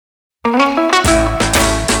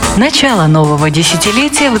Начало нового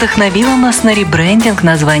десятилетия вдохновило нас на ребрендинг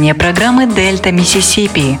названия программы «Дельта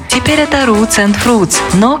Миссисипи». Теперь это Roots and Fruits,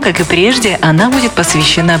 но, как и прежде, она будет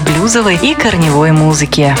посвящена блюзовой и корневой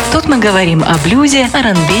музыке. Тут мы говорим о блюзе,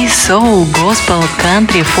 R&B, соул, госпел,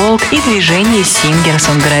 кантри, фолк и движении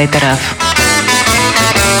сингер-сонграйтеров.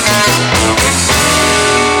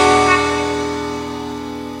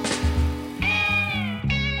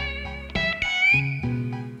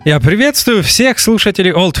 Я приветствую всех слушателей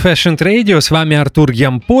Old Fashioned Radio, с вами Артур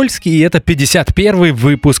Ямпольский, и это 51-й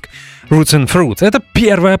выпуск Roots and Fruits. Это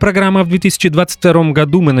первая программа в 2022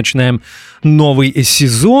 году, мы начинаем новый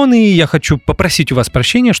сезон, и я хочу попросить у вас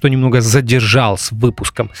прощения, что немного задержал с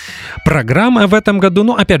выпуском программы в этом году,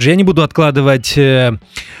 но опять же, я не буду откладывать...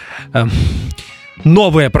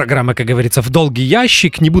 новая программа, как говорится, в долгий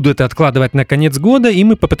ящик. Не буду это откладывать на конец года, и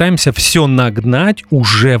мы попытаемся все нагнать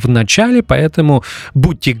уже в начале, поэтому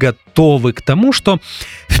будьте готовы к тому, что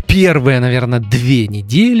в первые, наверное, 2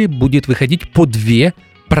 недели будет выходить по 2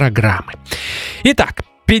 программы. Итак,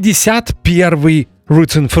 51-й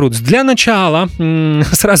Roots and Fruits. Для начала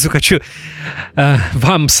сразу хочу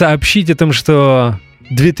вам сообщить о том, что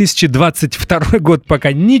 2022 год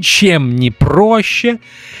пока ничем не проще,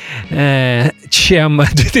 чем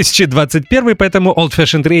 2021, поэтому Old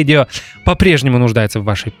Fashioned Radio по-прежнему нуждается в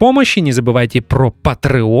вашей помощи. Не забывайте про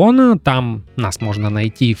Patreon, там нас можно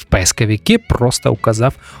найти в поисковике, просто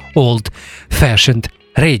указав Old Fashioned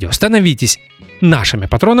Radio. Становитесь нашими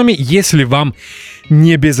патронами, если вам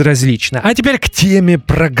не безразлично. А теперь к теме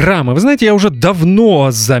программы. Вы знаете, я уже давно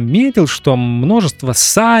заметил, что множество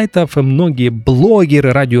сайтов и многие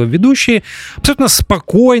блогеры, радиоведущие абсолютно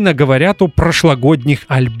спокойно говорят о прошлогодних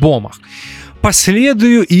альбомах.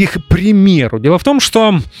 Последую их примеру. Дело в том,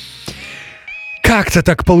 что как-то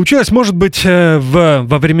так получилось, может быть,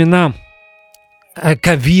 во времена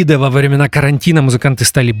ковида, во времена карантина музыканты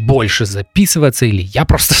стали больше записываться, или я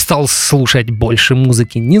просто стал слушать больше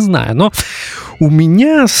музыки, не знаю, но у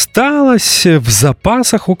меня осталось в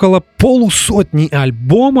запасах около 150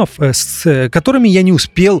 альбомов, с которыми я не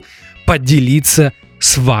успел поделиться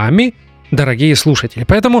с вами, дорогие слушатели.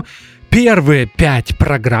 Поэтому первые 5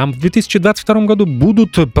 программ в 2022 году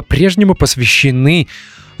будут по-прежнему посвящены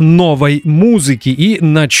новой музыки. И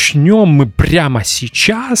начнем мы прямо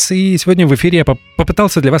сейчас. И сегодня в эфире я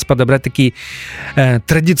попытался для вас подобрать такие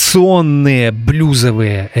традиционные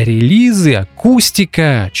блюзовые релизы.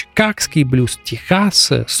 Акустика, чикагский блюз,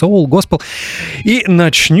 Техас, соул, госпел. И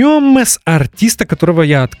начнем мы с артиста, которого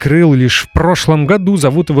я открыл лишь в прошлом году.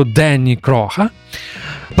 Зовут его Дэнни Кроха.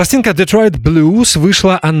 Пластинка Detroit Blues,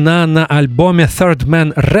 вышла она на альбоме Third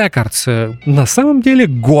Man Records. На самом деле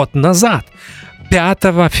год назад. 5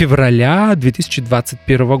 февраля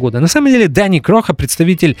 2021 года. На самом деле Дэнни Кроха —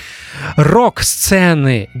 представитель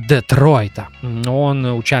рок-сцены Детройта. Он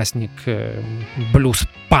участник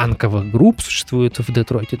блюз-панковых групп, существует в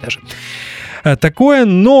Детройте даже. Такое,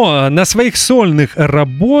 но на своих сольных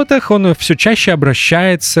работах он все чаще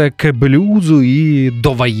обращается к блюзу и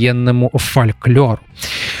довоенному фольклору.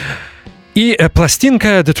 И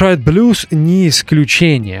пластинка Detroit Blues не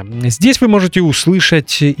исключение. Здесь вы можете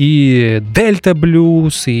услышать и Delta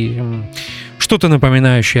Blues, и что-то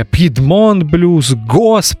напоминающее Piedmont Blues,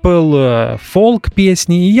 госпел,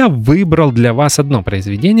 фолк-песни. И я выбрал для вас одно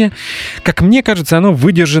произведение. Как мне кажется, оно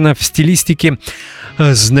выдержано в стилистике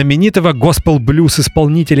знаменитого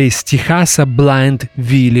госпел-блюз-исполнителя из Техаса Blind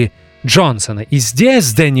Willie Джонсона. И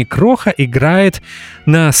здесь Дэнни Кроха играет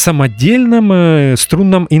на самодельном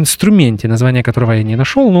струнном инструменте, название которого я не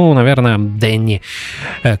нашел. Ну, наверное, Дэнни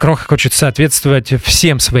Кроха хочет соответствовать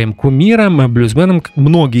всем своим кумирам, блюзменам,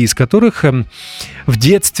 многие из которых в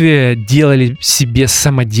детстве делали себе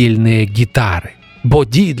самодельные гитары.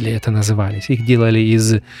 Бодидли это назывались. Их делали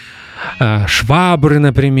из швабры,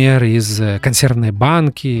 например, из консервной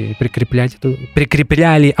банки,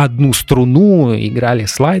 прикрепляли одну струну, играли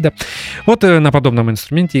слайда. Вот на подобном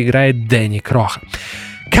инструменте играет Дэнни Кроха.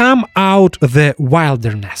 Come Out the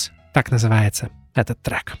Wilderness. Так называется этот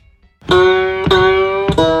трек.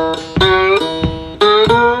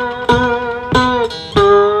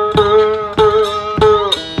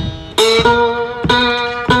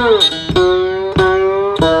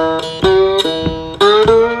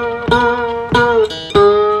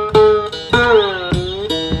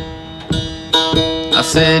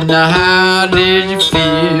 Said, now how did you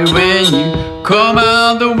feel when you come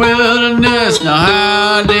out the wilderness? Now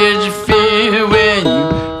how did you feel when you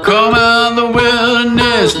come out the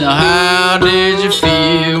wilderness? Now how did you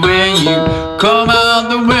feel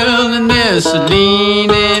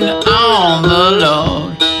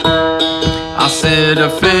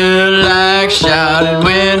feel like shouting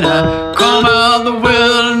when I come out the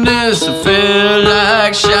wilderness. I feel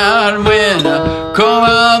like shouting when I come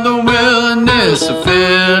out the wilderness. I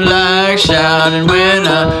feel like shouting when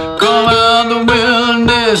I come out the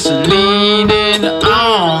wilderness, leaning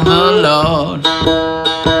on the Lord.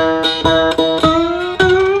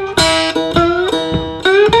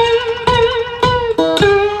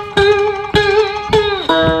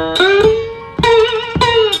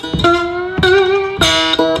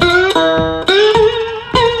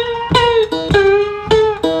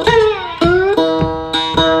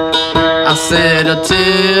 I said I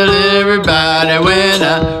tell everybody when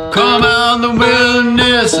I come out the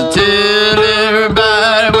wilderness. I tell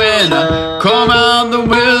everybody when I come out the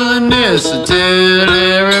wilderness. I tell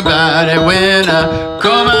everybody when I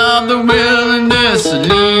come out the wilderness,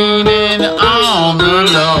 leaning on the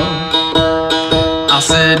Lord. I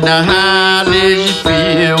said, now how did you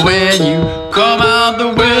feel when you come out the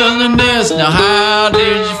wilderness? Now how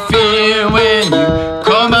did you feel when you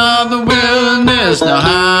come out the wilderness? Now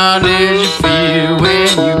how did you feel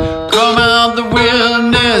when you come out the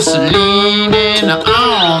wilderness, leaning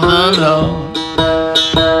on the Lord?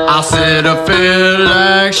 I said I feel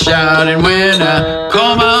like shouting when I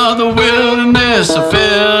come out the wilderness. I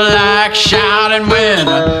feel like shouting when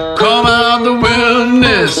I come out the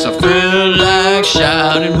wilderness. I feel like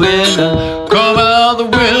shouting when I come out the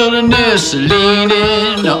wilderness,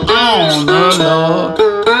 leaning on the Lord.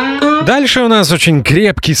 Дальше у нас очень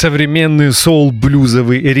крепкий современный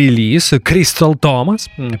соул-блюзовый релиз. Кристал Томас,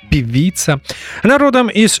 певица, она родом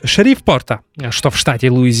из Шерифпорта, что в штате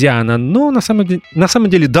Луизиана, но на самом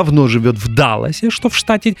деле давно живет в Далласе, что в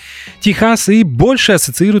штате Техас, и больше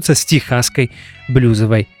ассоциируется с техасской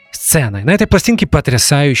блюзовой сценой. На этой пластинке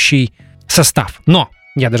потрясающий состав, но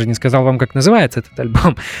я даже не сказал вам, как называется этот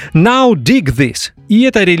альбом. Now Dig This. И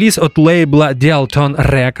это релиз от лейбла Delton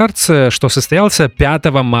Records, что состоялся 5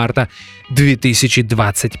 марта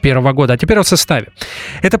 2021 года. А теперь о составе.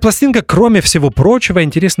 Эта пластинка, кроме всего прочего,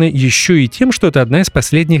 интересна еще и тем, что это одна из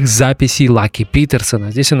последних записей Лаки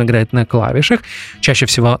Питерсона. Здесь он играет на клавишах, чаще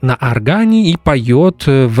всего на органе, и поет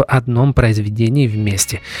в одном произведении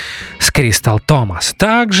вместе с Кристал Томас.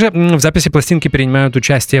 Также в записи пластинки принимают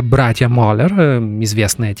участие братья Моллер,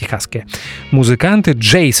 известные техасские музыканты.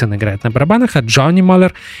 Джейсон играет на барабанах, а Джонни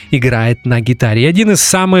Моллер играет на гитаре. И один из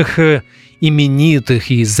самых именитых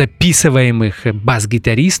и записываемых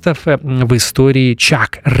бас-гитаристов в истории,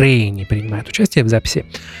 Чак Рейни, принимает участие в записи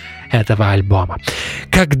этого альбома.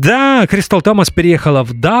 Когда Кристал Томас переехала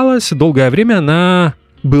в Даллас, долгое время она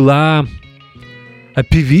была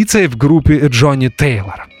певицей в группе Джонни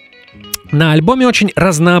Тейлора. На альбоме очень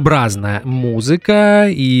разнообразная музыка,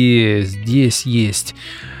 и здесь есть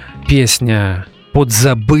песня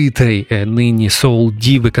подзабытой ныне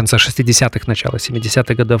соул-дивы конца 60-х, начала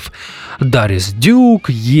 70-х годов Дорис Дюк,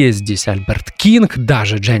 есть здесь Альберт Кинг,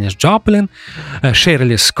 даже Дженнис Джоплин,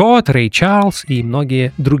 Шерли Скотт, Рэй Чарльз и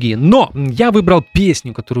многие другие. Но я выбрал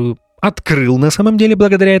песню, которую открыл на самом деле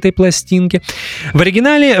благодаря этой пластинке. В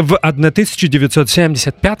оригинале в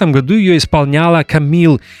 1975 году ее исполняла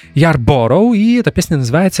Камил Ярбороу, и эта песня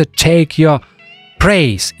называется Take Your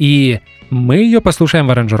Praise, и мы ее послушаем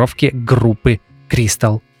в аранжировке группы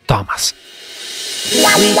Кристал Томас.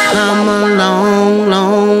 We come a long,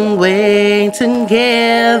 long way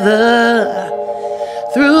together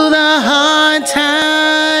through the hard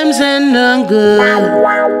times and the good.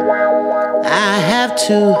 I have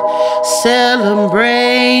to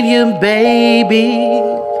celebrate you, baby.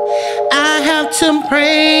 I have to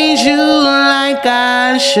praise you like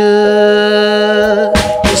I should.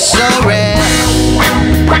 It's so rare,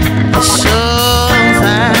 it's so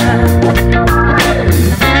fine.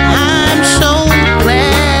 I'm so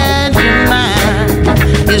glad you're mine.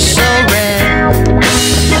 You're so rare,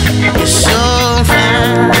 you're so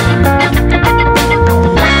fine.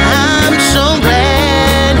 I'm so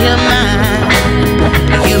glad you're mine.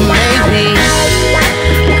 You make me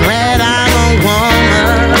glad I'm a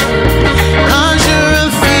woman, 'cause you're a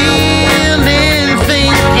feeling,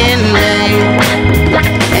 thinking, babe.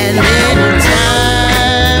 And anytime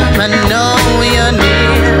I know you're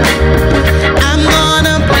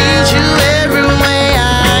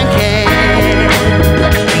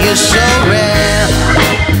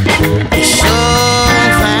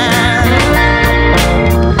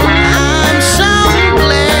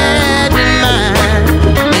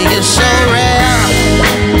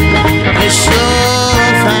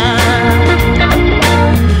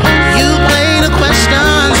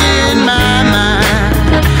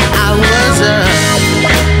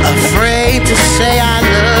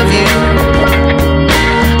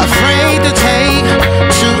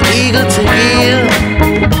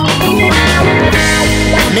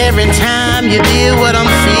every time you did what I'm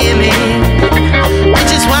feeling,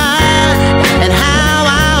 which is why and how I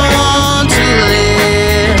want to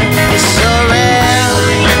live. You're so rare,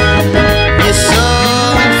 you're so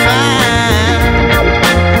fine.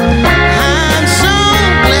 I'm so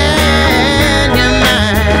glad you're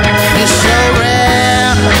mine. You're so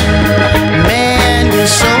rare, man, you're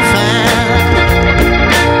so fine.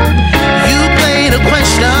 You play the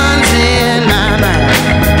questions in my mind.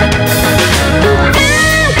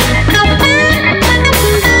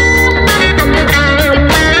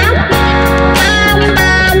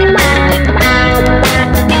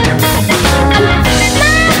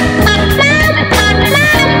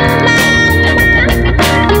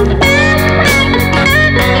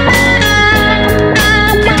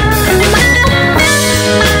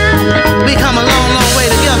 We come a long, long way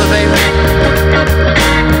together, baby.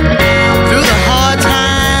 Through the hard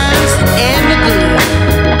times and the good.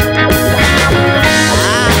 I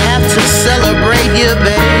have to celebrate you,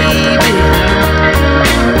 baby.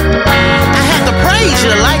 I have to praise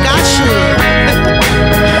you like I should.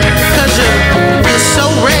 'Cause you're so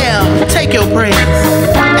rare, take your praise.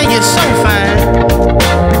 And you're so fine.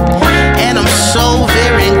 And I'm so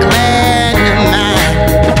very glad you're mine.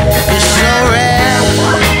 You're so rare,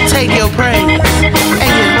 take your praise.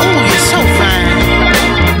 And you're so fine.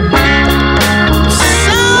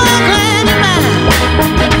 So glad you're mine.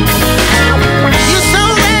 You're so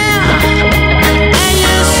rare, and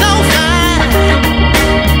you're so fine.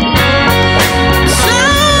 So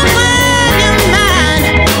glad you're mine.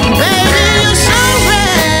 Baby, you're so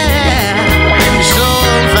rare, you're so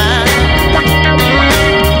fine.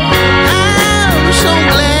 I'm so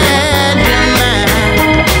glad you're mine.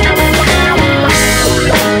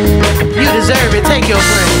 You deserve it, take your praise.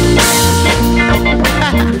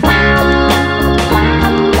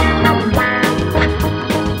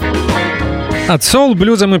 От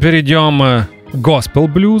соул-блюза мы перейдем к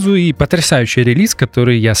госпел-блюзу, и потрясающий релиз,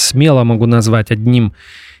 который я смело могу назвать одним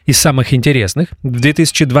из самых интересных в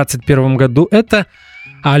 2021 году, это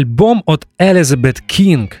альбом от Элизабет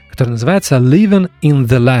Кинг, который называется «Living in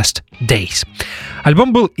the Last Days».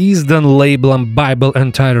 Альбом был издан лейблом Bible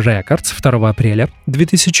and Tire Records 2 апреля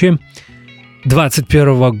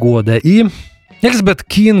 2021 года. И Элизабет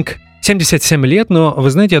Кинг 77 лет, но, вы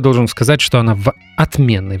знаете, я должен сказать, что она в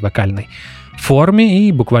отменной вокальной форме,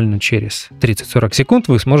 и буквально через 30-40 секунд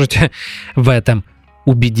вы сможете в этом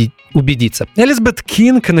убедиться. Элизабет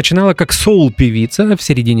Кинг начинала как соул-певица в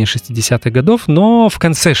середине 60-х годов, но в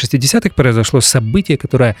конце 60-х произошло событие,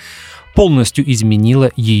 которое полностью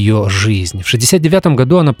изменило ее жизнь. В 69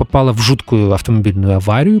 году она попала в жуткую автомобильную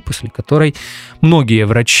аварию, после которой многие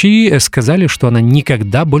врачи сказали, что она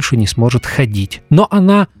никогда больше не сможет ходить. Но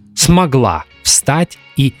она смогла встать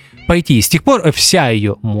и пойти. И с тех пор вся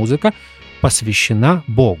ее музыка посвящена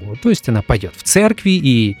Богу. То есть она пойдет в церкви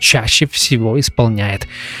и чаще всего исполняет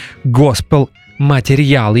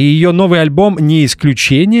госпел-материал. И ее новый альбом не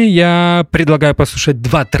исключение. Я предлагаю послушать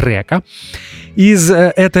 2 трека из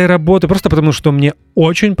этой работы, просто потому что мне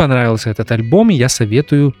очень понравился этот альбом, и я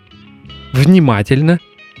советую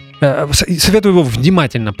его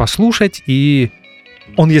внимательно послушать. И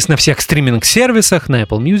он есть на всех стриминг-сервисах, на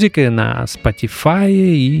Apple Music, на Spotify,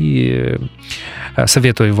 и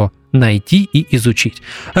советую его найти и изучить.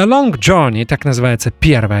 A Long Journey, так называется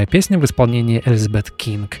первая песня в исполнении Элизабет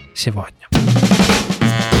Кинг сегодня.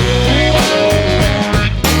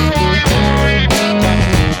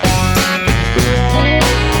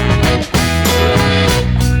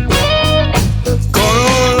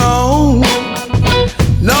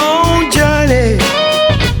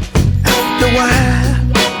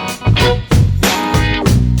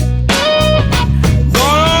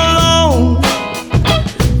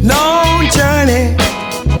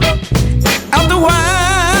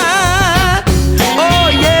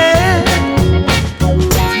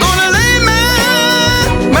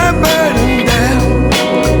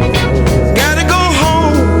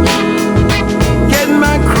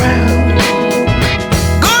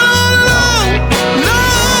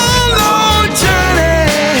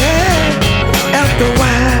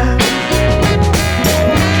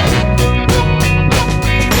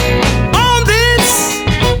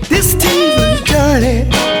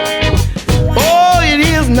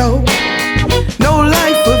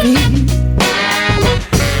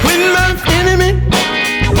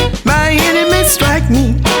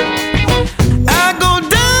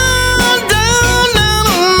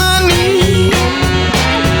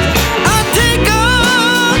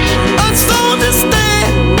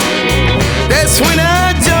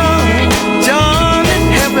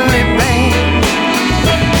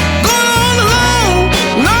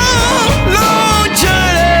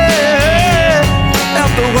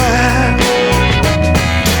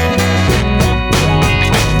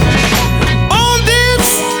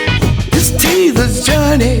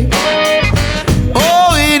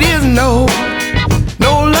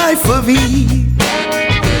 life of Eve.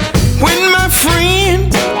 When my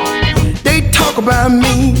friends, they talk about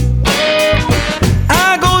me,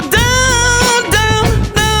 I go down, down,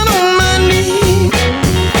 down on my knees.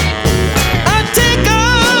 I take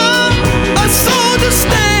up a soldier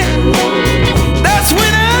stand. That's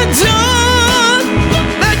when I join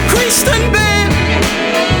that Christian band.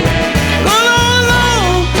 Gone on a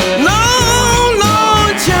long, long, long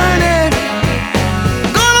journey.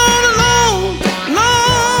 Gone on a long,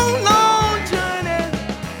 long, long journey.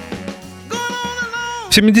 Gone on a long.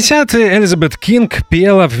 В 70-е Элизабет Кинг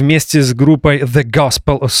пела вместе с группой The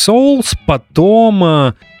Gospel Souls, потом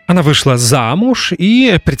она вышла замуж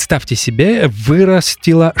и, представьте себе,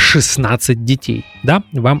 вырастила 16 детей. Да,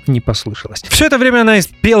 вам не послышалось. Все это время она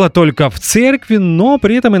пела только в церкви, но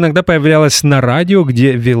при этом иногда появлялась на радио,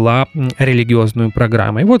 где вела религиозную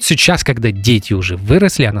программу. И вот сейчас, когда дети уже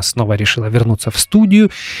выросли, она снова решила вернуться в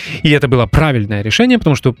студию. И это было правильное решение,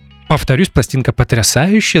 потому что, повторюсь, пластинка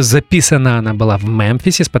потрясающая. Записана она была в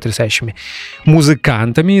Мемфисе с потрясающими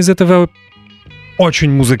музыкантами из этого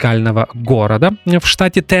очень музыкального города в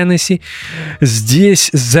штате Теннесси.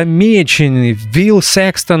 Здесь замечены Вилл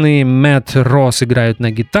Секстон и Мэтт Росс играют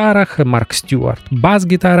на гитарах, Марк Стюарт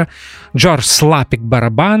бас-гитара, Джордж Слапик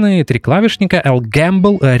барабаны, 3 клавишника, Эл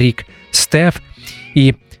Гэмбл, Рик Стеф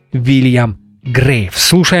и Вильям Грейв.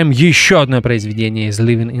 Слушаем еще одно произведение из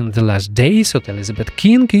Living in the Last Days от Элизабет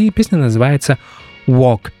Кинг, и песня называется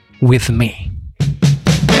Walk With Me.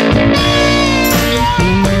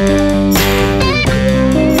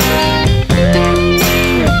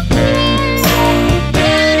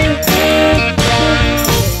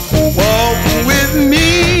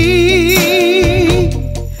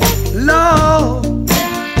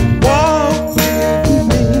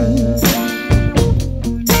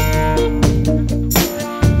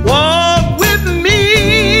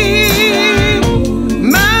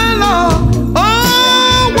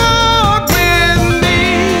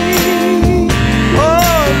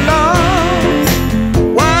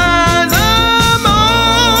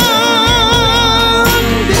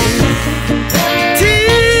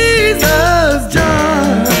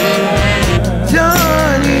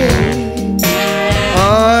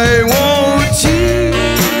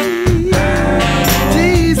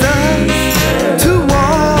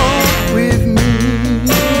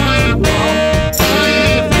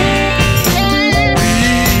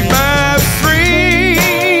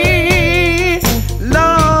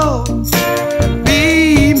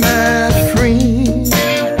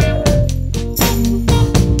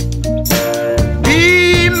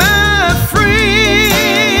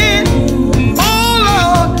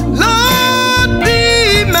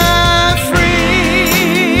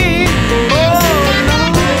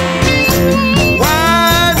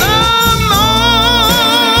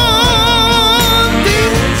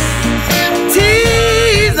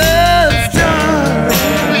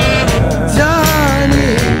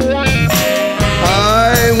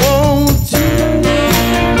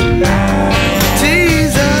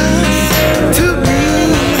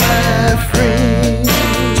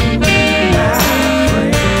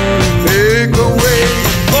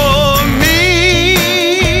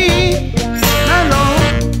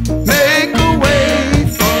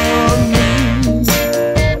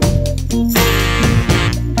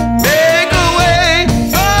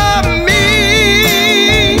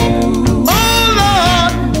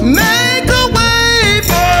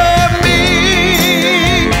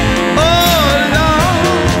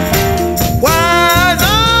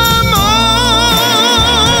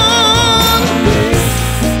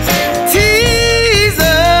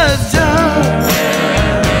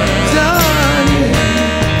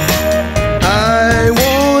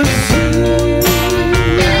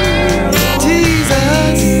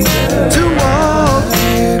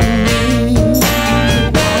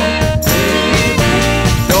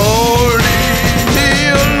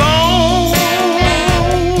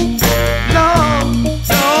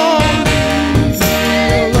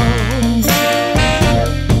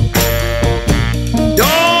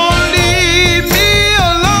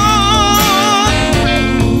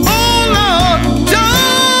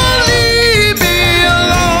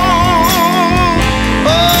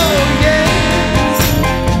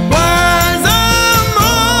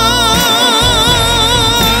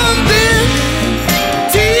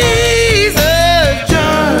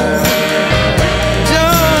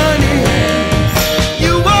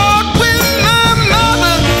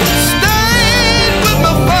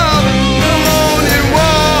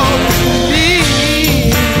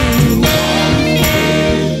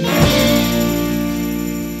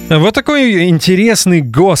 Вот такой интересный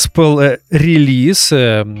госпел-релиз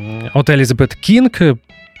от Элизабет Кинг.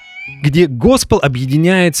 где госпел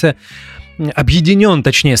объединен,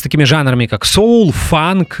 точнее, с такими жанрами, как соул,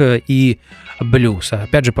 фанк и блюз.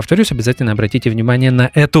 Опять же, повторюсь, обязательно обратите внимание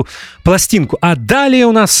на эту пластинку. А далее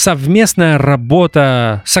у нас совместная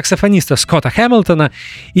работа саксофониста Скотта Хэмилтона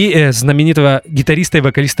и знаменитого гитариста и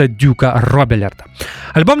вокалиста Дюка Робелярда.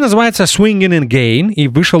 Альбом называется Swingin' Again, и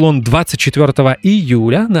вышел он 24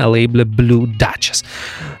 июля на лейбле Blue Duchess.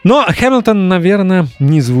 Но Хэмилтон, наверное,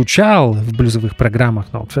 не звучал в блюзовых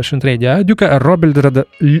программах на Old Fashioned Radio, а Дюка Робелярда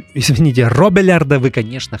вы,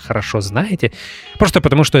 конечно, хорошо знаете, просто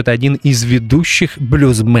потому, что это один из ведущих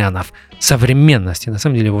блюзменов современности, на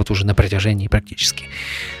самом деле, вот уже на протяжении практически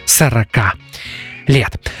 40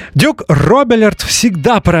 лет. Дюк Робелярд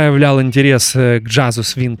всегда проявлял интерес к джазу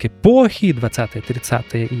свинг эпохи, 20-е,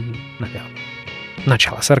 30-е и, наверное,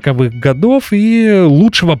 начало 40-х годов, и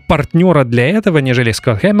лучшего партнера для этого, нежели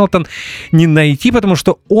Скотт Хэмилтон, не найти, потому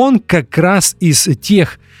что он как раз из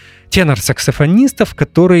тех тенор-саксофонистов,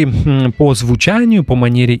 который по звучанию, по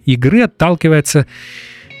манере игры отталкивается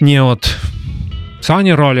не от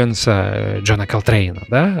Сонни Роллинса, Джона Колтрейна,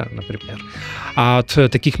 да, например, а от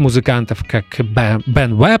таких музыкантов, как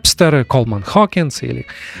Бен Вебстер, Колман Хокинс или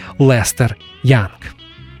Лестер Янг.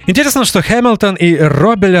 Интересно, что Хэмилтон и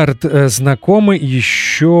Робелярд знакомы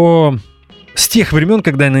еще с тех времен,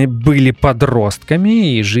 когда они были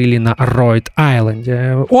подростками и жили на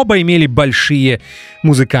Ройд-Айленде. Оба имели большие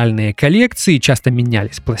музыкальные коллекции, часто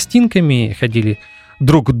менялись пластинками, ходили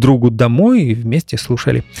друг к другу домой и вместе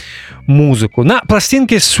слушали музыку. На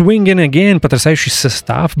пластинке Swingin' Again потрясающий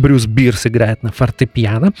состав. Брюс Бирс играет на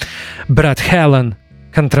фортепиано, Брэд Хеллен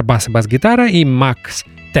контрабас и бас-гитара и Макс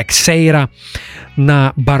Тексейра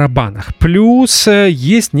на барабанах. Плюс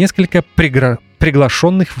есть несколько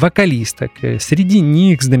приглашенных вокалисток. Среди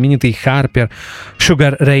них знаменитый Харпер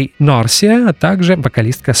Шугар Рэй Норсия, а также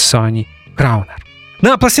вокалистка Сонни Краунер.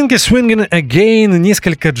 На пластинке Swingin' Again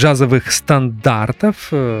несколько джазовых стандартов,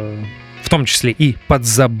 в том числе и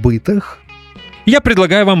подзабытых. Я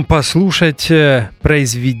предлагаю вам послушать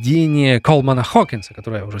произведение Колмана Хокинса,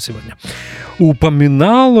 которое я уже сегодня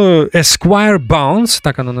упоминал, Esquire Bounce,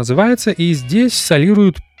 так оно называется, и здесь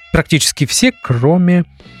солируют практически все, кроме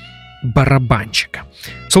барабанщика.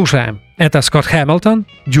 Слушаем. Это Скотт Хэмилтон,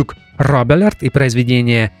 Дюк Робелярд и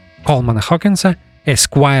произведение Колмана Хокинса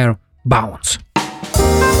Esquire Bounce.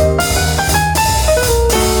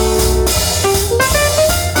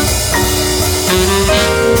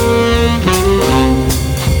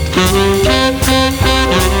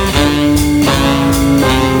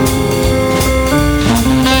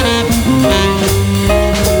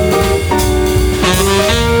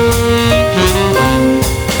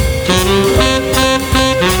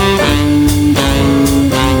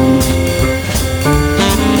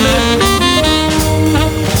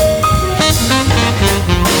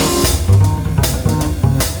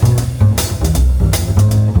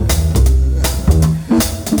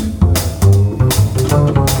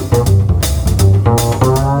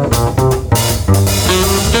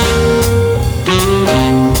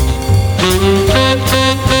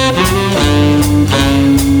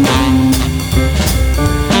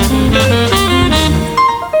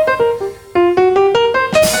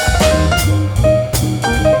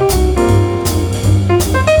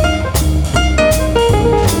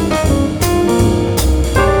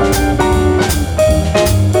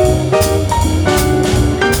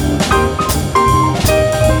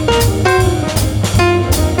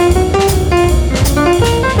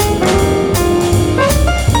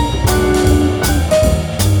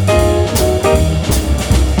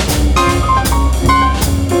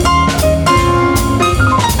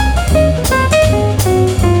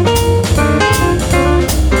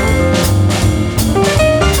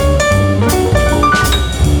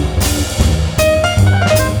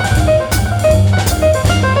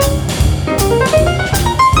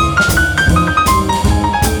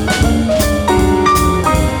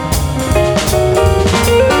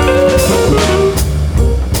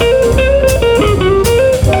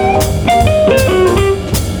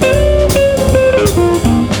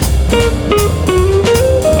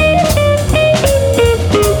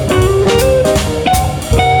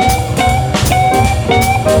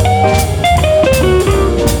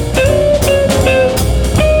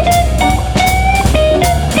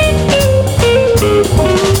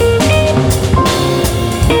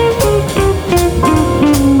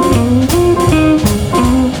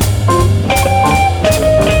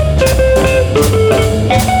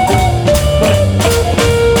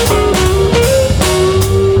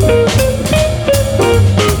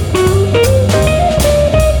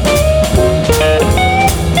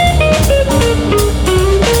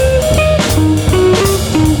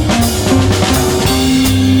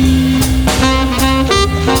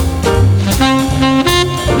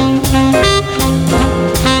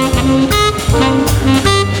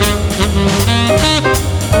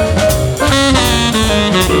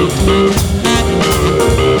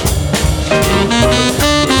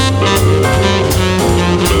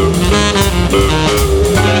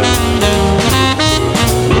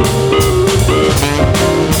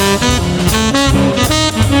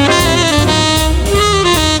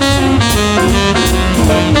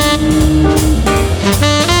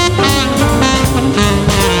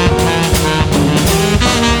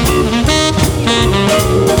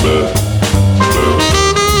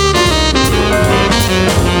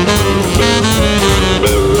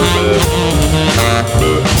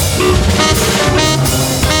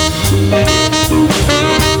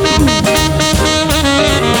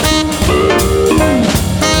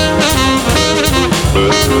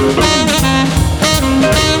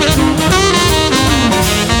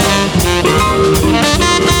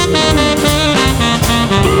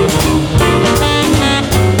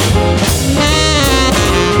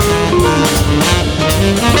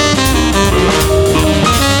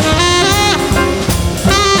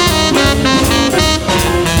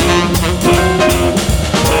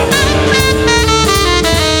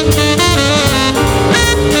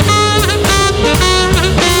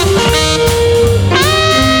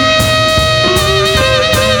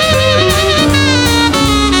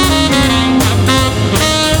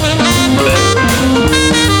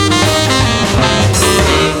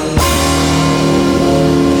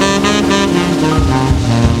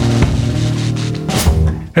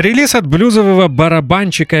 Релиз от блюзового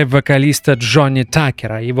барабанщика и вокалиста Джонни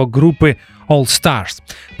Такера, его группы All Stars.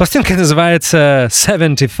 Пластинка называется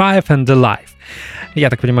 75 and Alive. Я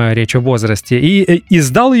так понимаю, речь о возрасте. И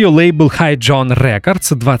издал ее лейбл High John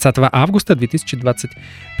Records 20 августа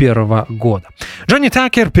 2021 года. Джонни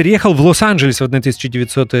Такер переехал в Лос-Анджелес в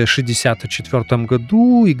 1964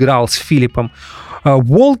 году, играл с Филиппом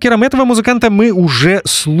Уолкером. Этого музыканта мы уже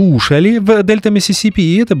слушали в Дельта Миссисипи,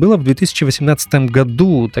 и это было в 2018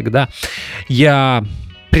 году. Тогда я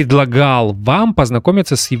предлагал вам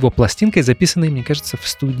познакомиться с его пластинкой, записанной, мне кажется, в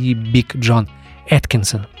студии Big John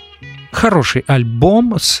Atkinson. Хороший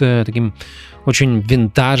альбом с таким очень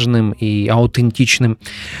винтажным и аутентичным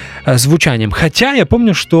звучанием. Хотя я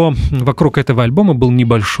помню, что вокруг этого альбома был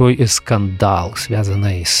небольшой скандал,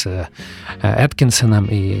 связанный с Эткинсоном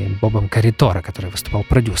и Бобом Карриторо, который выступал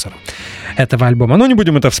продюсером этого альбома. Но не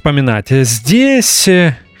будем это вспоминать. Здесь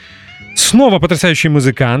снова потрясающие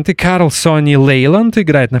музыканты. Карл Сонни Лейланд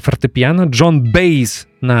играет на фортепиано, Джон Бейс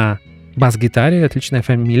на бас-гитаре, отличная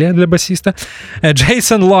фамилия для басиста,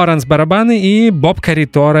 Джейсон Лоренс барабаны и Боб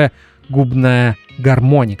Карриторо губная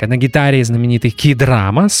гармоника. На гитаре знаменитый Кид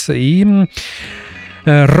Рамос, и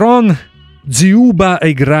Рон Дзюба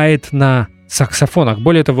играет на саксофонах.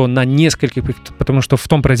 Более того, на нескольких, потому что в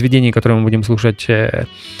том произведении, которое мы будем слушать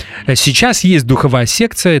сейчас, есть духовая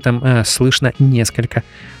секция, и там слышно несколько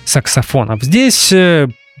саксофонов. Здесь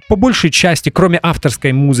по большей части, кроме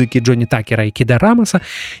авторской музыки Джонни Такера и Кида Рамоса,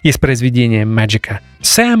 есть произведения Мэджика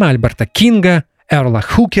Сэма, Альберта Кинга, Эрла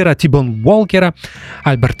Хукера, Тибон Уолкера,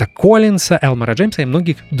 Альберта Коллинса, Элмора Джеймса и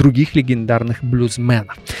многих других легендарных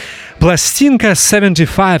блюзменов. Пластинка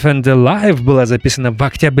 75 and Alive была записана в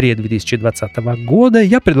октябре 2020 года.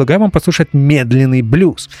 Я предлагаю вам послушать медленный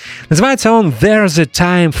блюз. Называется он «There's a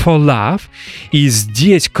Time for Love». И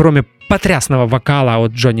здесь, кроме потрясного вокала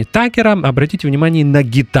от Джонни Такера, обратите внимание на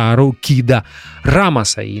гитару Кида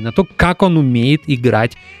Рамоса и на то, как он умеет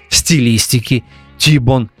играть в стилистике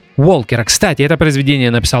Тибон Уолкера. Кстати, это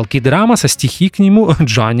произведение написал Кид Рамос, а стихи к нему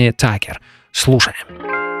Джонни Такер. Слушаем.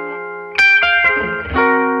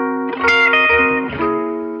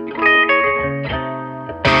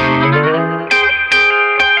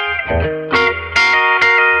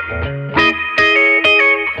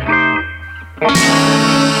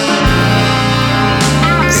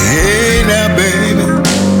 Hey now, baby,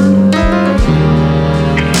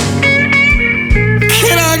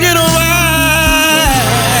 can I get a ride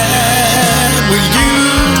with you?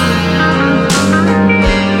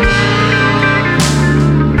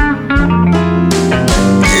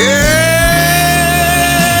 Yeah,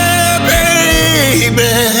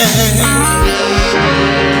 baby,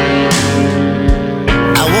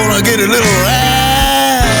 I wanna get a little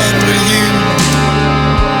ride with you.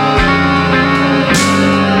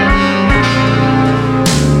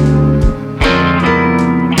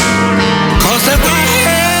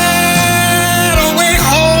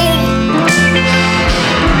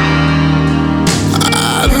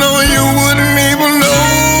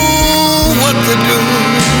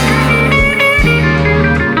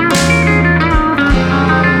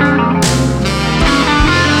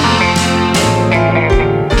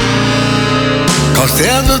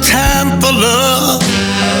 There's a time for love.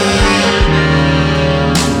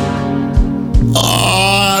 Oh,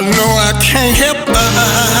 I know I can't help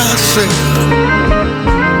myself.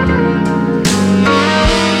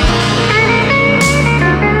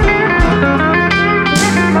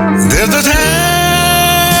 There's a time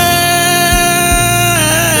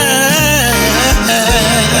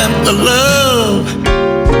for love,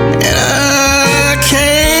 and I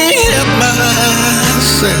can't help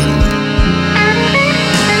myself.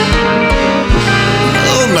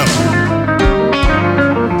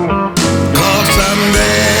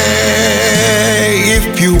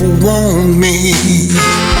 You want me,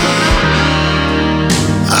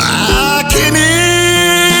 I can't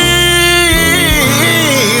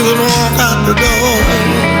even walk out the door.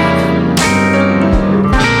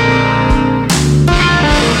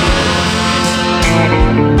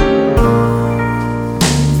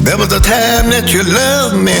 There was a time that you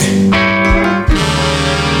loved me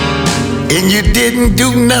and you didn't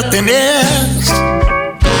do nothing else.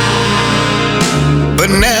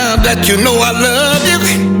 But now that you know I love you,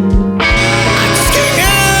 I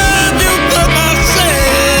can't do for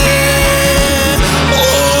myself.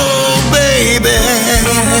 Oh, baby,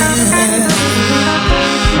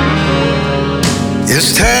 it's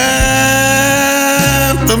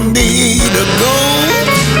time for me to go.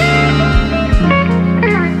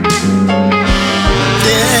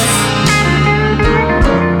 Yeah.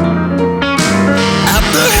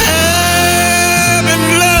 After having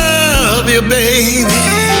loved you, baby,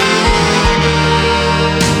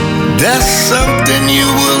 That's something you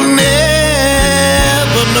will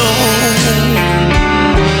never know.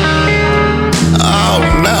 Oh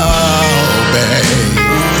no, babe.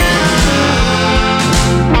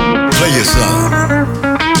 Play your song.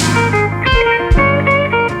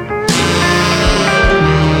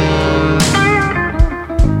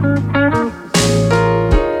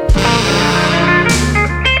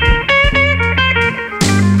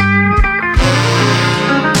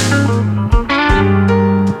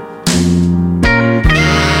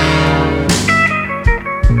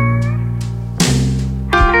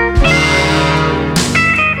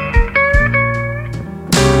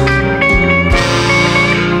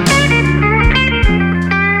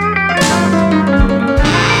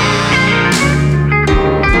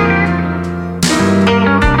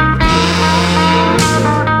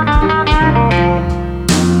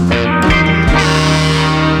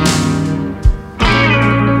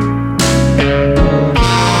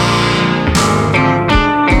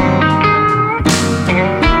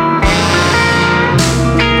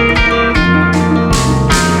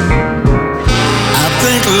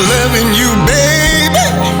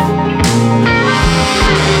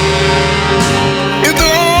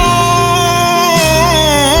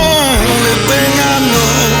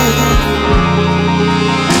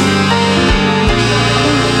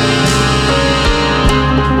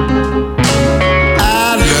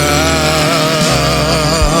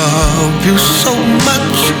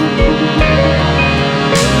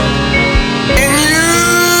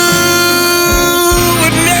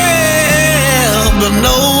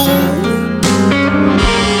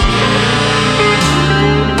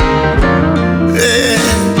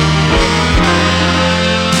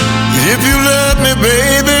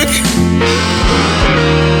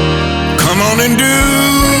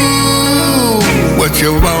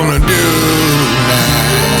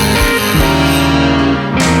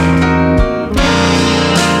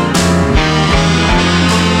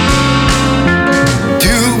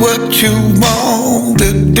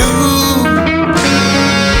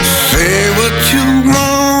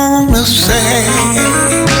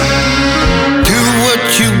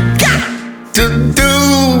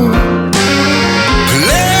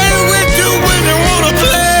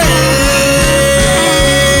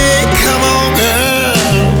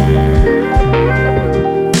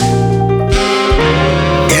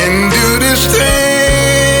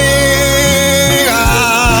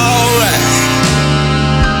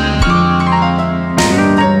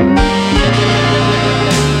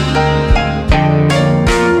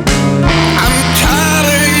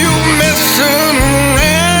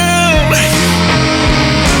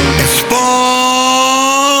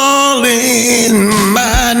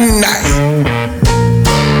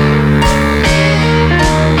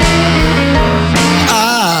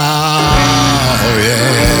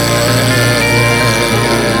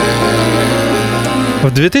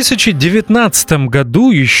 В 2019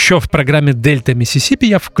 году еще в программе «Дельта Миссисипи»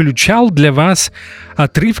 я включал для вас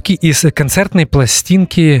отрывки из концертной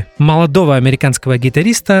пластинки молодого американского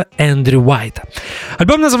гитариста Эндрю Уайта.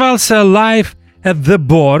 Альбом назывался «Live at the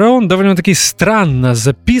Borough». Он довольно-таки странно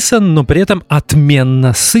записан, но при этом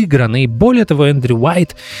отменно сыгран. И более того, Эндрю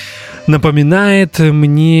Уайт напоминает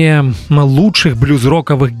мне лучших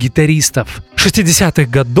блюз-роковых гитаристов 60-х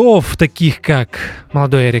годов, таких как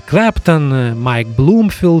молодой Эрик Клэптон, Майк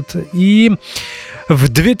Блумфилд. И в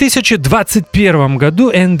 2021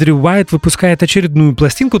 году Эндрю Уайт выпускает очередную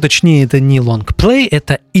пластинку, точнее, это не лонгплей,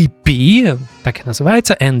 это EP, так и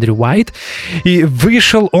называется, Эндрю Уайт. И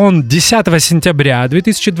вышел он 10 сентября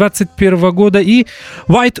 2021 года, и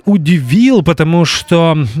Уайт удивил, потому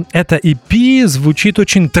что это EP звучит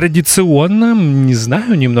очень традиционно, не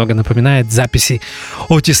знаю, немного напоминает записи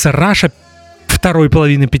Отиса Раша второй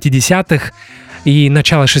половины 50-х и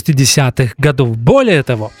начала 60-х годов. Более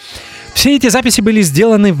того, все эти записи были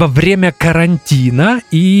сделаны во время карантина,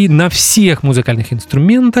 и на всех музыкальных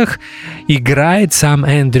инструментах играет сам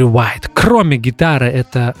Эндрю Уайт. Кроме гитары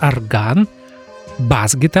это орган,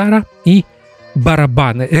 бас-гитара и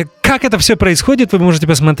барабаны. Как это все происходит, вы можете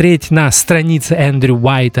посмотреть на странице Эндрю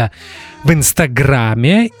Уайта в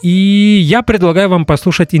Инстаграме. И я предлагаю вам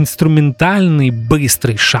послушать инструментальный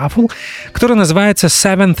быстрый шаффл, который называется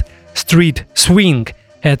Seventh Street Swing.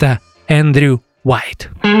 Это Эндрю Уайт.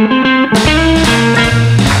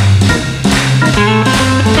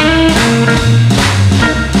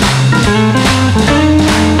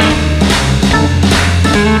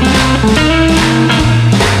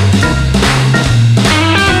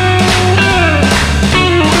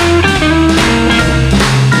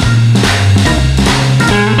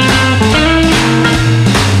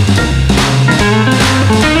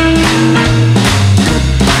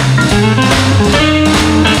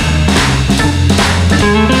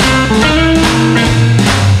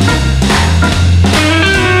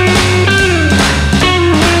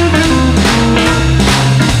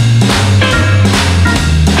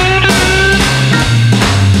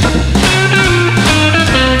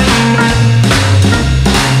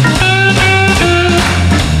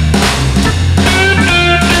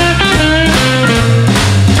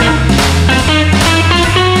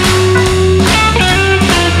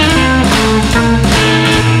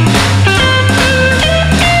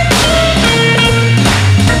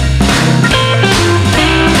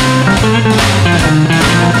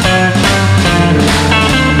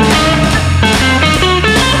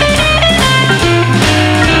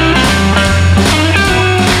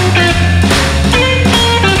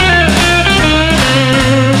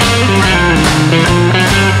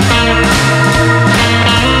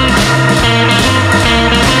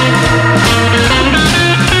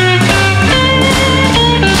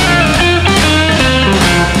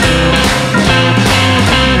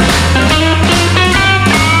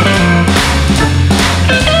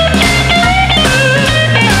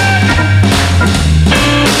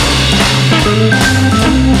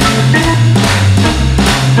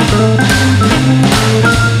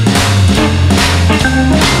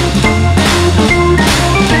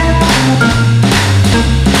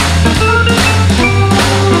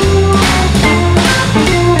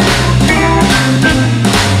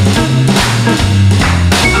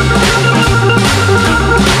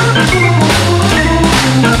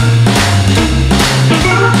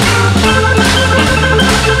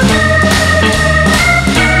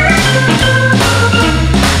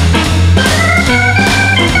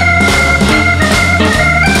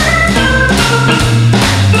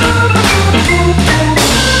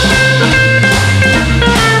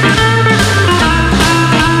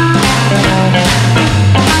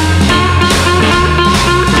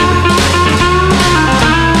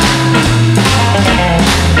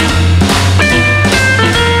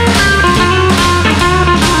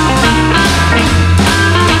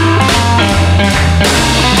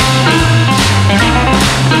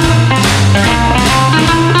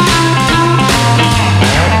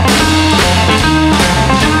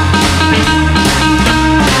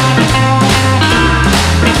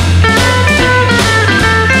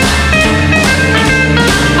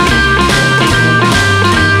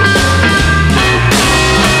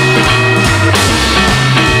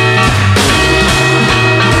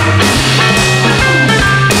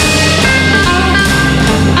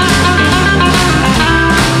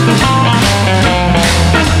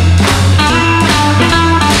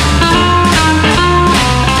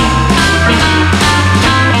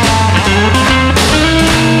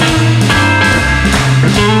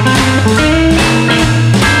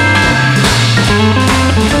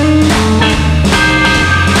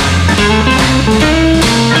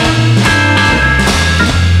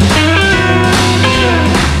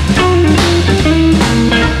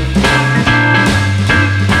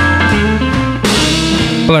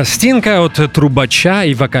 пластинка от трубача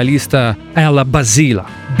и вокалиста Элла Базила.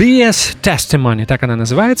 BS Testimony, так она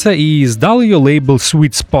называется, и издал ее лейбл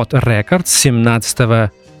Sweet Spot Records 17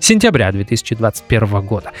 сентября 2021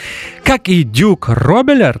 года. Как и Дюк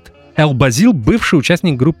Робиллард, Эл Базил — бывший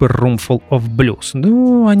участник группы Roomful of Blues.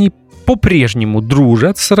 Ну, они по-прежнему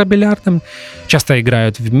дружат с Робиллардом, часто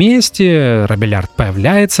играют вместе, Робиллард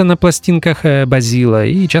появляется на пластинках Базила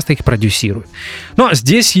и часто их продюсирует. Но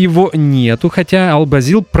здесь его нету, хотя Эл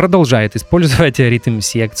Базил продолжает использовать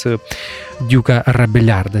ритм-секцию Дюка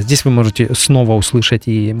Робилларда. Здесь вы можете снова услышать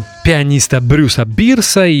и пианиста Брюса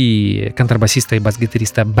Бирса, и контрабасиста и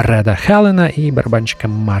бас-гитариста Брэда Хеллена, и барабанщика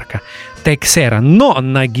Марка Тексера. Но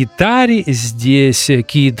на гитаре здесь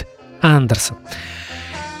Кид Андерсон.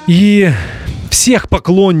 И всех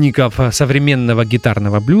поклонников современного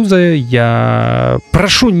гитарного блюза я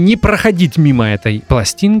прошу не проходить мимо этой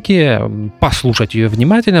пластинки, послушать ее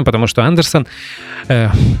внимательно, потому что Андерсон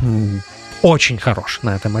очень хорош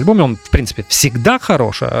на этом альбоме. Он, в принципе, всегда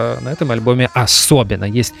хорош, а на этом альбоме особенно.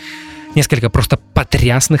 Есть несколько просто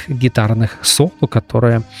потрясных гитарных соло,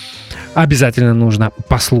 которые обязательно нужно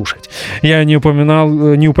послушать. Я не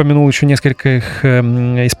упомянул еще нескольких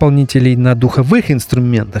исполнителей на духовых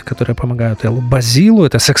инструментах, которые помогают Эллу Базилу.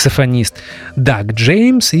 Это саксофонист Даг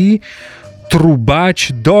Джеймс и трубач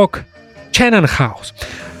Док Ченненхаус.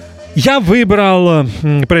 Я выбрал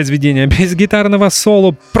произведение без гитарного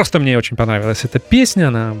соло. Просто мне очень понравилась эта песня.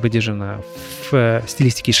 Она выдержана в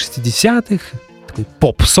стилистике 60-х, такой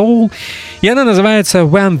поп-соул. И она называется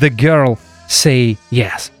 «When the Girl Say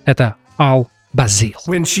Yes». Это Ал Базил.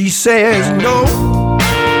 When she says no,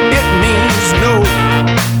 it means no.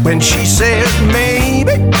 When she says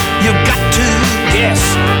maybe, you got to guess.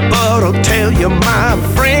 But I'll tell you, my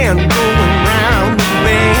friend, going round the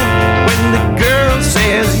bend. When the girl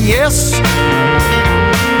says yes,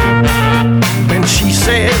 when she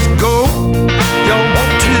says go, you'll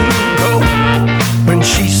want to go. When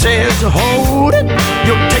she says hold it,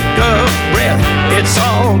 you'll take a breath. It's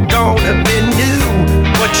all gonna be new,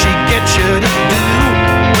 what she gets you to do.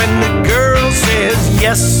 When the girl says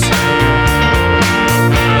yes,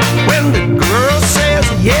 when the girl says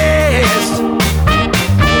yes,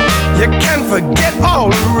 you can forget all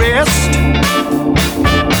the rest.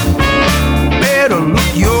 Better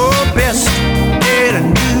look your best, get a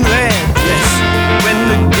new address. When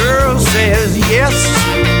the girl says yes,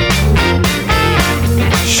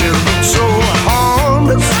 she looked so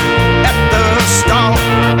harmless at the start.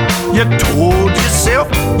 You told yourself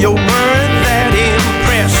you weren't that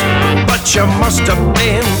impressed, but you must have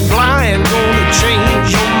been blind, gonna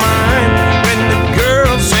change your mind when the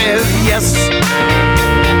girl says yes.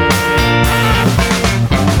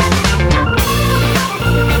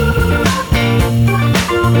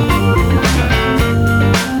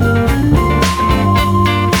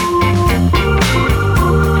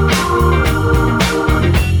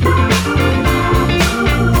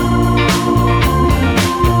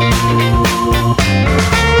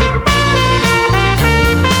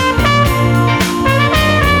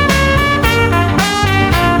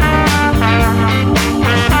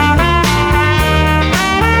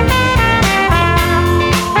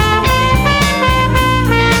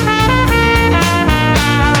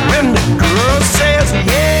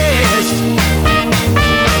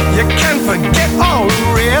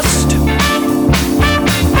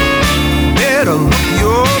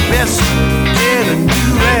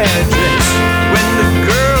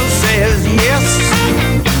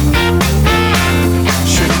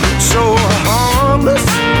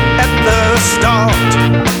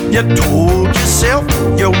 You told yourself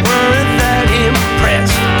you weren't that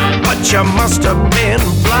impressed, but you must have been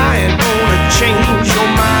blind, gonna change your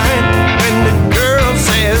mind when the girl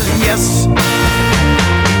says yes.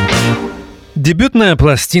 Дебютная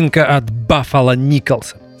пластинка от Buffalo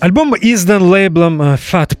Nickelс. Альбом издан лейблом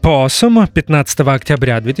Fat Possum 15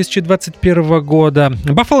 октября 2021 года.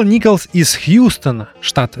 Buffalo Nickelс из Хьюстона,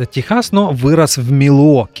 штат Техас, но вырос в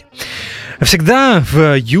Милуоки. Всегда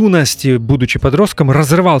в юности, будучи подростком,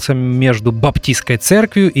 разрывался между баптистской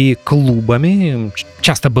церковью и клубами.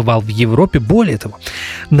 Часто бывал в Европе. Более того,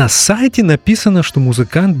 на сайте написано, что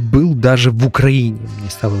музыкант был даже в Украине. Мне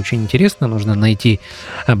стало очень интересно. Нужно найти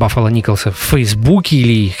Buffalo Nickelsa в Фейсбуке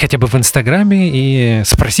или хотя бы в Инстаграме и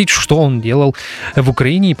спросить спросить, что он делал в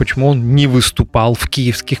Украине и почему он не выступал в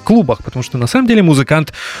киевских клубах, потому что на самом деле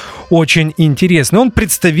музыкант очень интересный. Он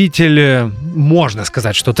представитель, можно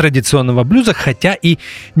сказать, что традиционного блюза, хотя и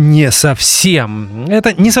не совсем.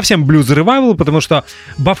 Это не совсем блюз-ревайвал, потому что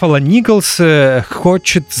Buffalo Nichols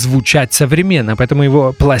хочет звучать современно, поэтому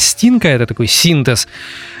его пластинка — это такой синтез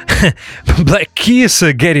Black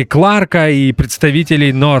Keys, Гэри Кларка и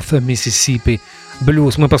представителей North Mississippi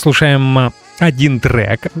Blues. Мы послушаем один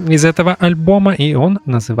трек из этого альбома, и он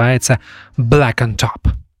называется Black on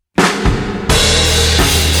Top.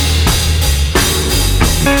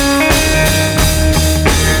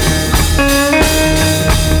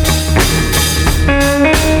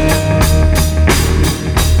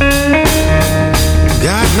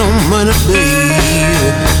 Got no money, baby,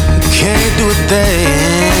 can't do a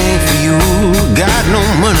thing for you. Got no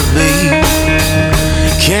money, baby,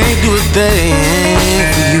 can't do a thing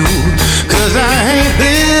for you. 'Cause I ain't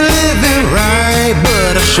been living right,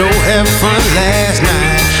 but I sure had fun last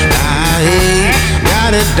night. I ain't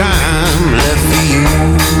got a dime left for you.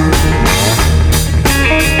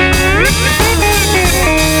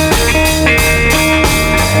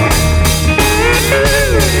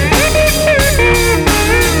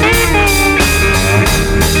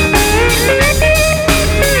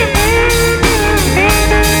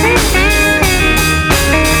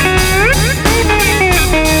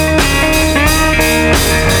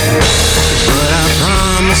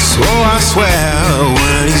 Oh, I swear,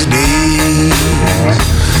 one of these days.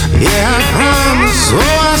 Yeah, I promise.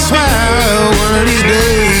 Oh, I swear, one of these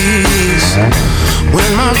days.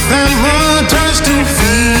 When my family turns to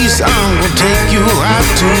feast, I'm gonna take you out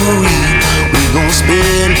to eat. We gonna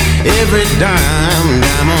spend every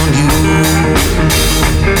dime on you.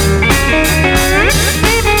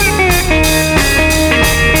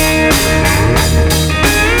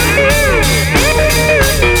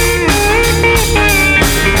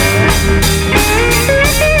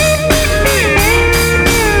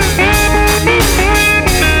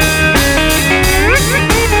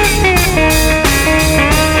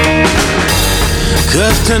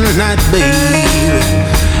 Cause tonight, baby,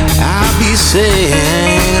 I'll be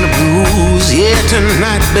singing the blues. Yeah,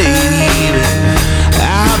 tonight, baby,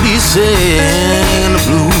 I'll be singing the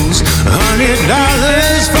blues.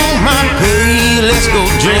 $100 for my pay. Let's go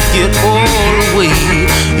drink it all away.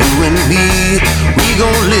 You and me, we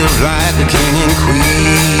gon' live like a king and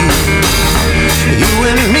queen. You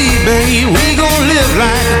and me, baby, we gon' live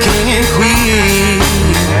like a king and queen.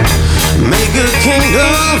 Make a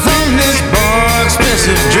kingdom from this bar,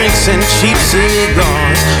 expensive drinks and cheap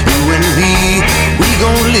cigars. You and me, we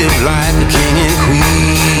gon' live like a king and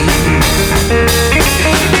queen.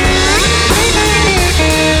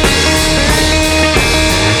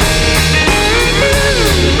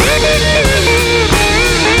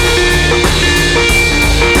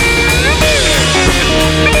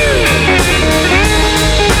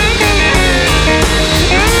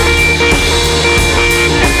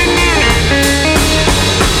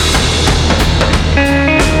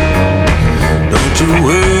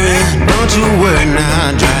 Don't you worry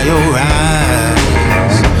now, dry your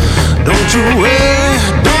eyes. Don't you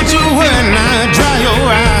worry now, dry your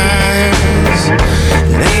eyes.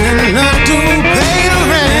 It ain't enough to pay the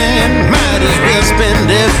rent, might as well spend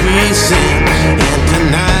every cent. And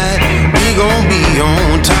tonight, we gon' be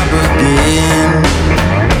on top again.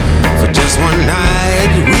 For just one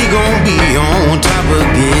night, we gon' be on top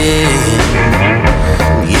again.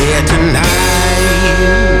 Yeah,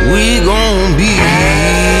 tonight, we gon' be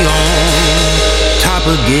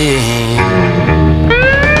again.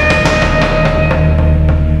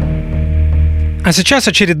 А сейчас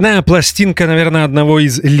очередная пластинка, наверное, одного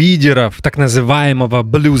из лидеров так называемого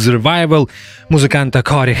Blues Revival, музыканта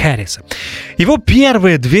Кори Харриса. Его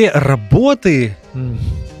первые две работы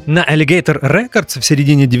на Alligator Records в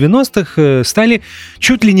середине 90-х стали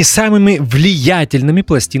чуть ли не самыми влиятельными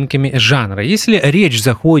пластинками жанра. Если речь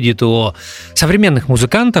заходит о современных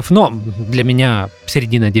музыкантах, но для меня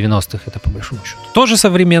середина 90-х это по большому счету тоже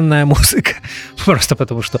современная музыка, просто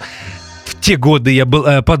потому что в те годы я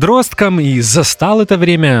был подростком и застал это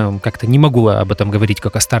время, как-то не могу об этом говорить,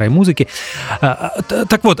 как о старой музыке.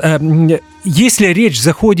 Так вот, если речь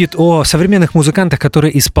заходит о современных музыкантах,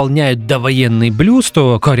 которые исполняют довоенный блюз,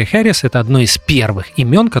 то Кори Харрис — это одно из первых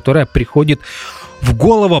имен, которое приходит в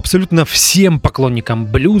голову абсолютно всем поклонникам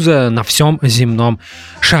блюза на всем земном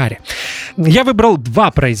шаре. Я выбрал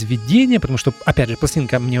два произведения, потому что, опять же,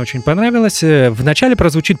 пластинка мне очень понравилась. Вначале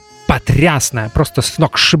прозвучит потрясная, просто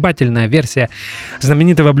сногсшибательная версия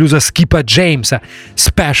знаменитого блюза Скипа Джеймса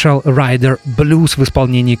 «Special Rider Blues» в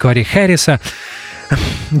исполнении Кори Харриса.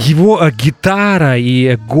 Его гитара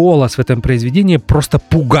и голос в этом произведении просто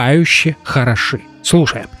пугающе хороши.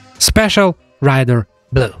 Слушаем. Special Rider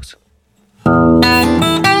Blues.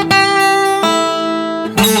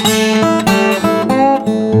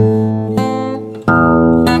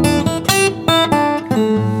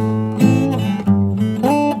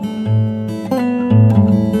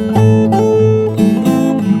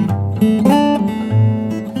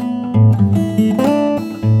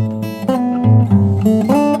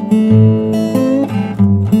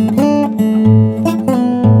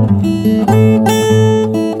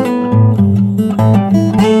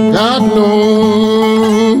 Got no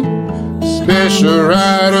special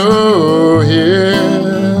rider here.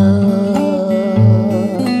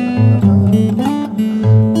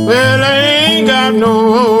 Well, I ain't got no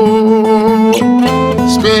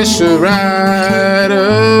special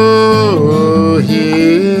rider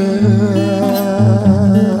here.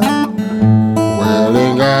 Well,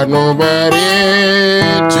 ain't got nobody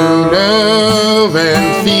to love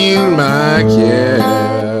and feel my care.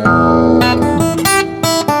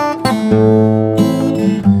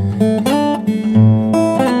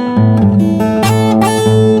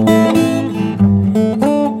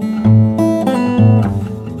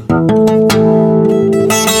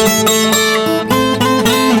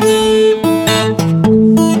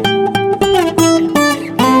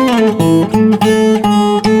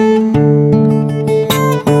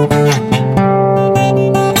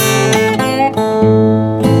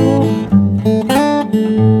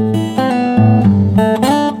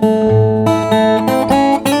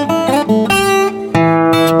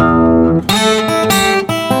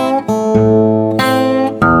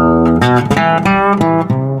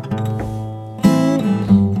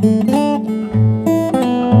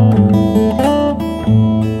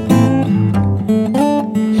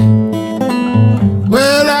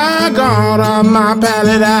 Well, I got on my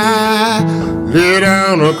pallet, I lay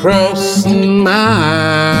down across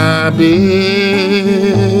my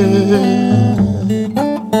bed.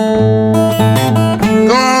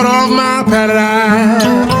 Got off my pallet,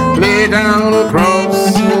 I lay down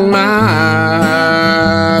across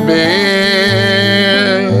my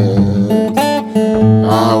bed.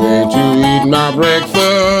 I went to eat my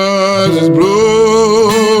breakfast, there's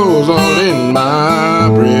blues all in my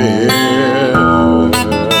bread.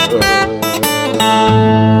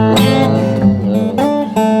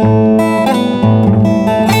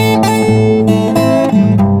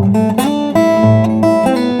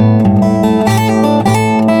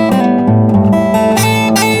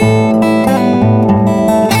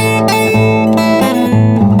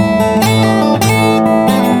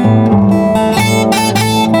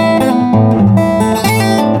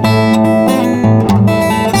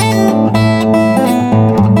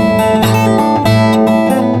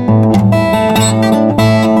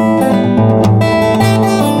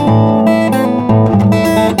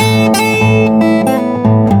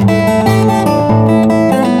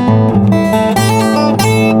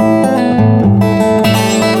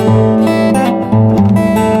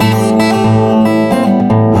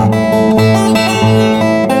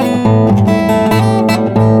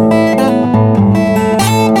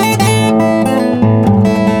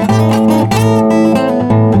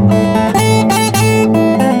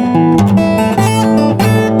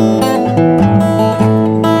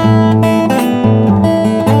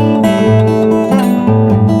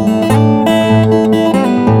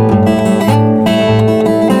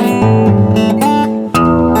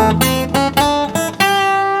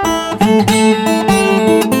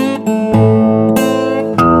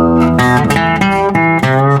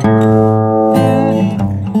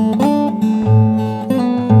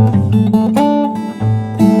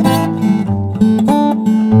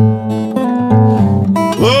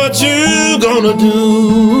 What you gonna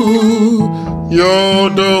do? Your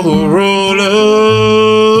door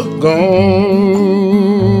roller gone.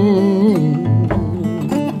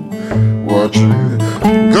 What you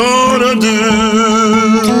gonna do?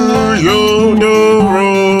 Your door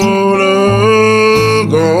roller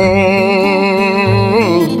gone.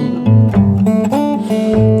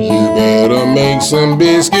 You better make some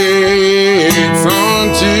biscuits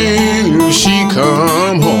until she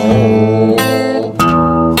come home.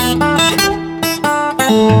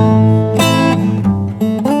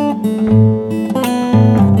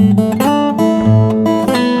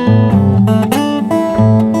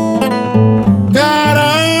 Got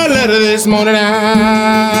a letter this morning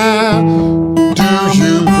now. Do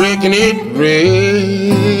you reckon it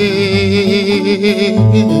read?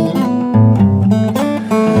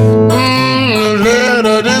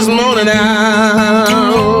 Letter this morning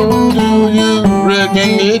now. Do you reckon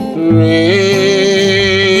it read?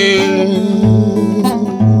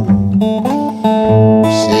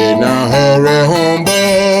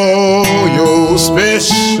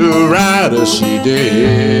 rider she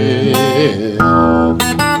did.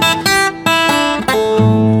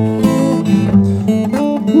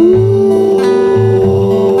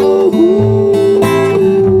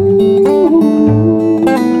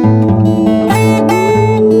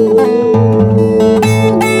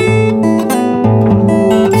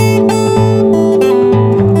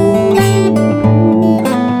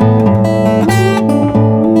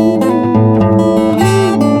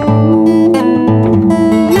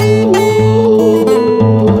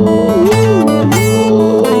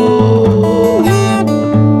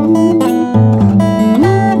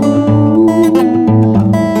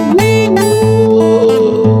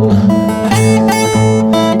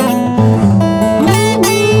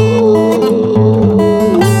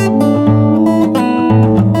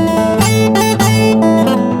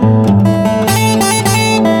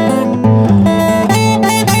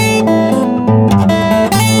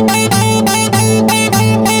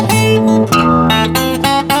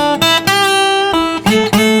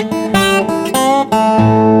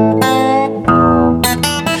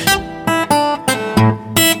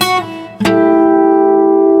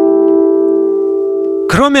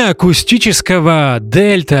 Кроме акустического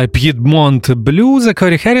дельта-пьедмонт блюза,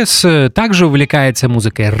 Кори Хэррис также увлекается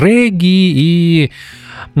музыкой регги и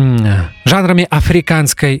жанрами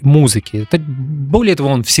африканской музыки. Более того,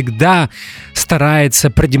 он всегда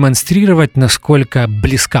старается продемонстрировать, насколько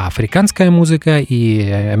близка африканская музыка и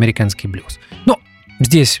американский блюз. Но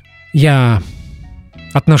здесь я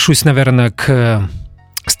отношусь, наверное, к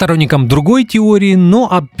сторонникам другой теории, но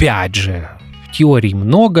опять же, теорий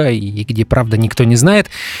много, и где, правда, никто не знает.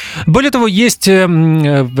 Более того, есть...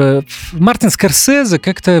 Мартин Скорсезе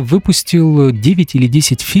как-то выпустил 9 или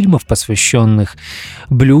 10 фильмов, посвященных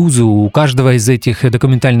блюзу. У каждого из этих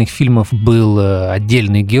документальных фильмов был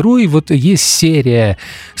отдельный герой. Вот есть серия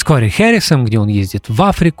с Кори Хэррисом, где он ездит в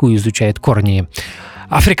Африку, изучает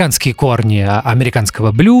африканские корни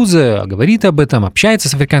американского блюза, говорит об этом, общается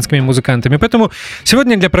с африканскими музыкантами. Поэтому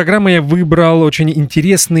сегодня для программы я выбрал очень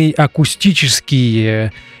интересный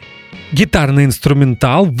акустический гитарный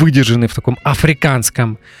инструментал, выдержанный в таком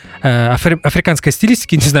африканской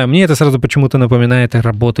стилистике. Не знаю, мне это сразу почему-то напоминает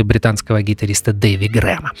работы британского гитариста Дэви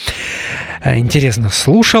Грэма. Интересно,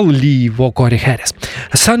 слушал ли его Кори Хэррис?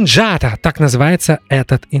 Санджата, так называется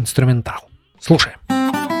этот инструментал. Слушаем.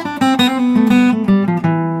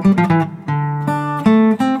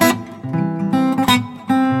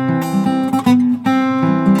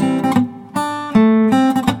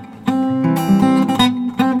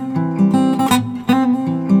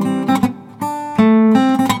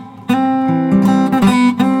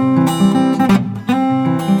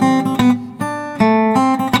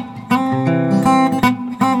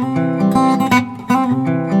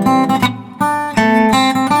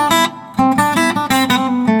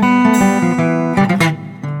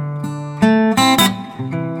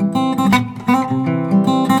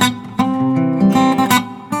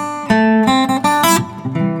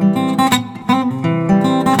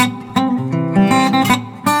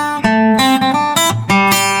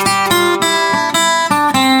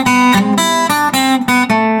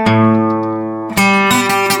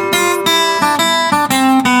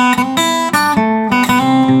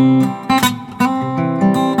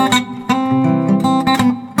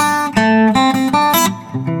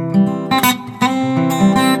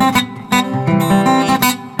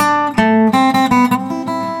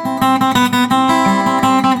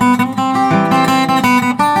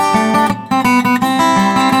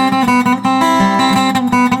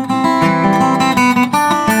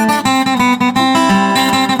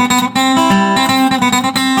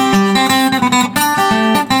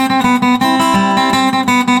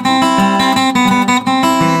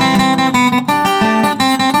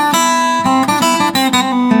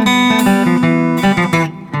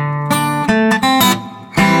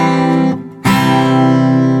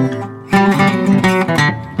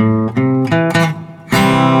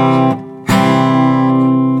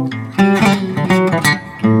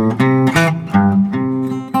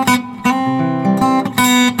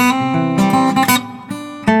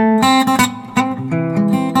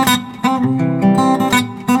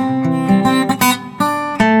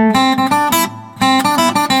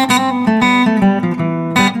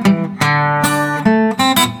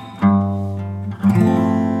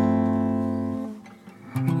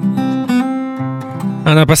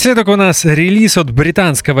 А напоследок у нас релиз от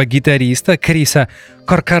британского гитариста Криса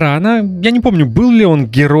Коркорана. Я не помню, был ли он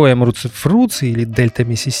героем Roots of Roots или Дельта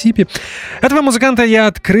Миссисипи. Этого музыканта я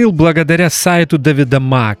открыл благодаря сайту Дэвида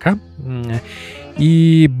Мака.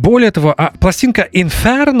 И более того, пластинка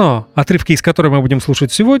 «Inferno», отрывки из которой мы будем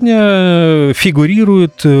слушать сегодня,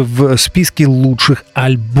 фигурируют в списке лучших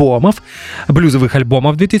альбомов, блюзовых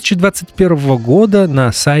альбомов 2021 года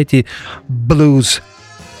на сайте Blues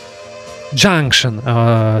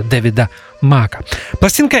Junction Дэвида Мака.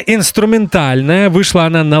 Пластинка инструментальная, вышла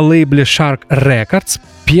она на лейбле Shark Records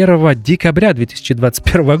 1 декабря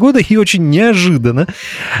 2021 года и очень неожиданно,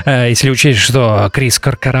 если учесть, что Крис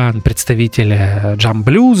Коркоран, представитель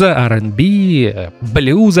джам-блюза, R&B,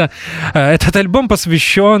 блюза. Этот альбом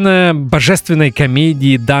посвящен божественной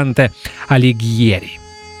комедии Данте Алигьери.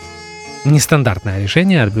 Нестандартное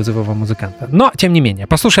решение от блюзового музыканта. Но, тем не менее,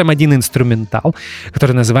 послушаем один инструментал,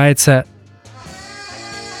 который называется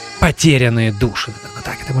 «Потерянные души».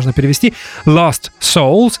 Так это можно перевести. Lost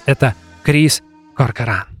Souls — это Крис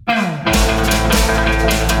Коркоран.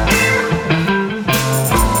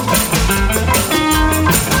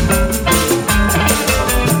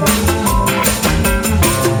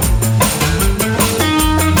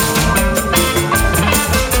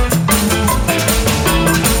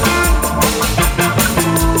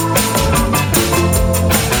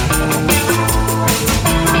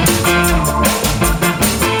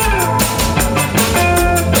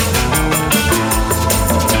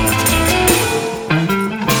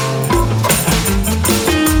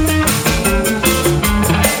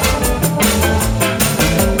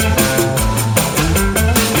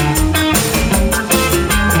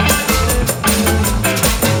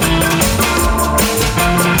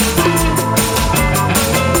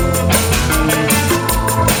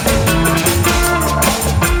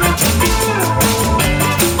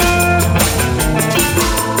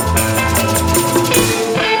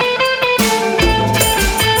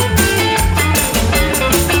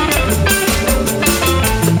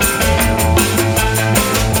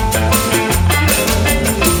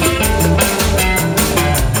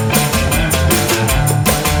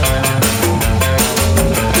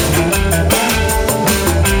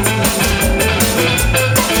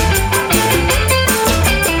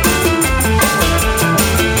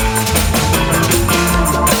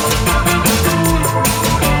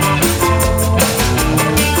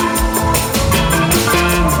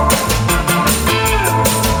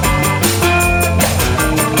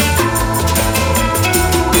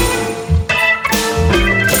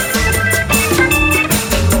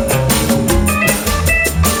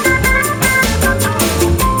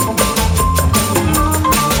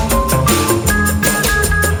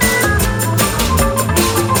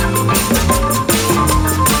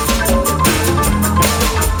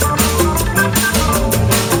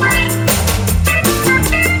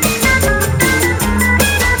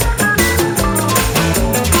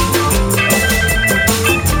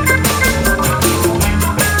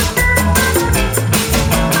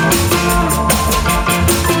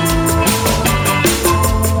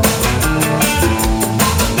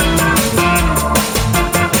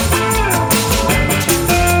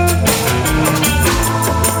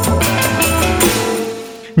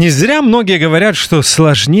 Не зря многие говорят, что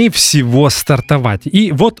сложнее всего стартовать.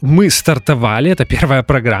 И вот мы стартовали, это первая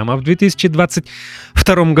программа в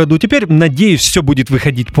 2022 году. Теперь, надеюсь, все будет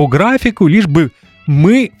выходить по графику, лишь бы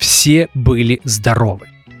мы все были здоровы.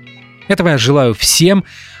 Этого я желаю всем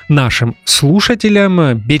нашим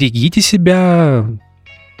слушателям. Берегите себя.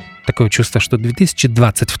 Такое чувство, что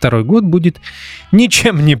 2022 год будет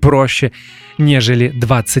ничем не проще, нежели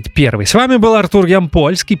 21. С вами был Артур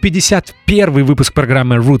Ямпольский, 51 выпуск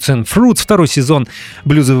программы Roots and Fruits, второй сезон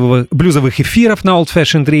блюзовых эфиров на Old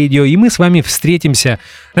Fashioned Radio, и мы с вами встретимся,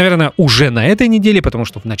 наверное, уже на этой неделе, потому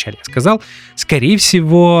что вначале я сказал, скорее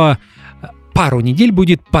всего, пару недель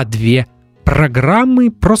будет по 2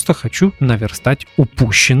 программы, просто хочу наверстать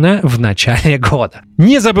упущенное в начале года.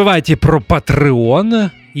 Не забывайте про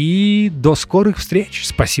Patreon и до скорых встреч.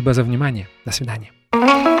 Спасибо за внимание. До свидания.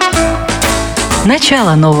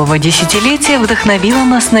 Начало нового десятилетия вдохновило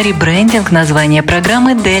нас на ребрендинг названия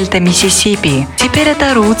программы «Дельта Миссисипи». Теперь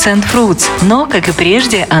это Roots and Fruits, но, как и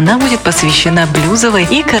прежде, она будет посвящена блюзовой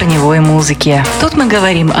и корневой музыке. Тут мы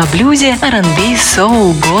говорим о блюзе, R&B,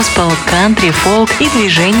 соул, госпел, кантри, фолк и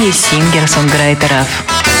движении сингер-сонграйтеров.